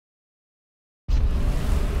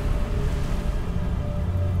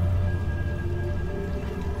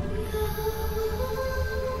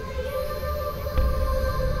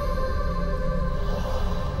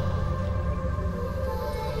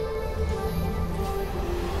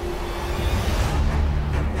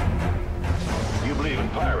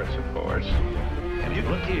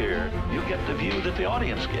get the view that the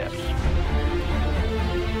audience gets.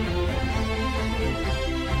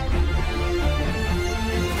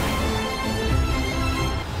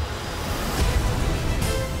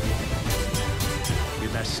 You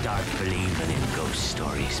best start believing in ghost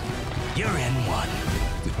stories. You're in one.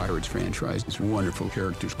 The Pirates franchise is wonderful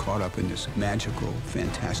characters caught up in this magical,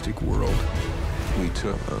 fantastic world. We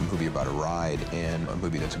took a movie about a ride and a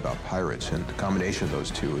movie that's about pirates, and the combination of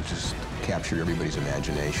those two just captured everybody's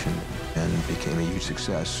imagination and became a huge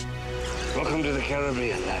success. Welcome to the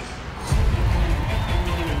Caribbean, then.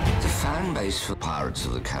 The fan base for Pirates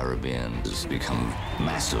of the Caribbean has become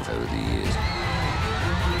massive over the years.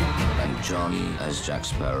 And Johnny as Jack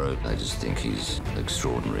Sparrow, I just think he's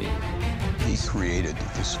extraordinary. He created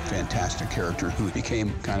this fantastic character who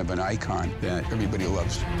became kind of an icon that everybody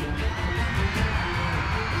loves.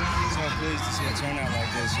 So pleased to see it turn out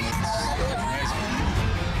like this, and it's amazing.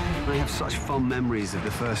 I have such fond memories of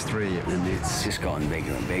the first three, and it's just gotten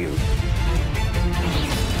bigger and bigger.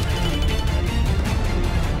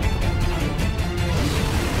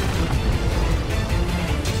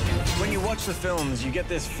 When you watch the films, you get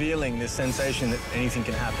this feeling, this sensation that anything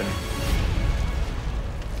can happen.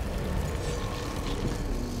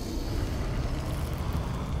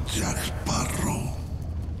 Jack Sparrow.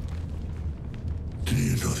 Do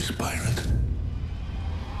you know this pirate?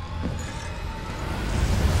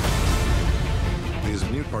 This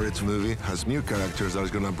new Pirates movie has new characters that are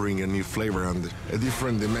going to bring a new flavor and a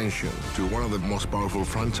different dimension to one of the most powerful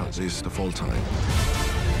franchises of all time.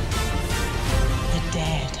 The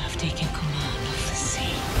dead have taken command of the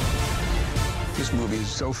sea. This movie is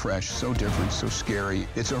so fresh, so different, so scary.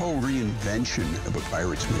 It's a whole reinvention of a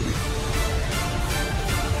Pirates movie.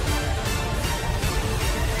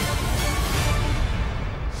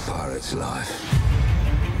 Pirate's life.